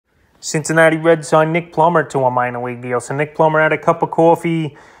Cincinnati Reds signed Nick Plummer to a minor league deal. So Nick Plummer had a cup of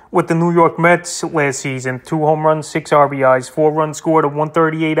coffee with the New York Mets last season. 2 home runs, 6 RBIs, 4 runs scored, a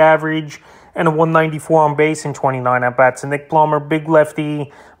 138 average, and a 194 on base in 29 at-bats. And Nick Plummer, big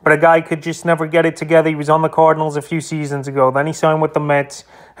lefty, but a guy could just never get it together. He was on the Cardinals a few seasons ago. Then he signed with the Mets,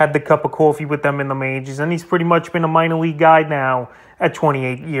 had the cup of coffee with them in the majors, and he's pretty much been a minor league guy now at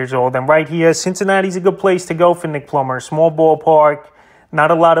 28 years old. And right here, Cincinnati's a good place to go for Nick Plummer. Small ballpark, not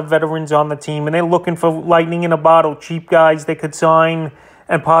a lot of veterans on the team, and they're looking for lightning in a bottle, cheap guys they could sign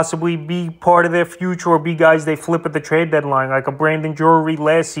and possibly be part of their future or be guys they flip at the trade deadline, like a Brandon Drury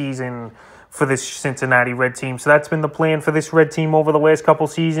last season for this Cincinnati Red team. So that's been the plan for this Red team over the last couple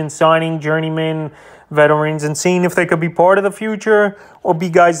seasons, signing journeyman veterans and seeing if they could be part of the future or be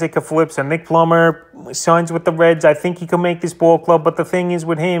guys they could flip. So Nick Plummer signs with the Reds. I think he can make this ball club, but the thing is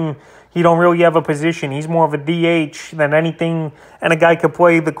with him, he don't really have a position. He's more of a DH than anything, and a guy could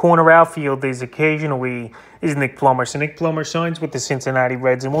play the corner outfielders occasionally is Nick Plummer. So Nick Plummer signs with the Cincinnati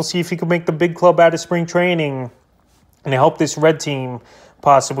Reds, and we'll see if he can make the big club out of spring training and help this Red team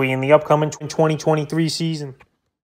possibly in the upcoming 2023 season.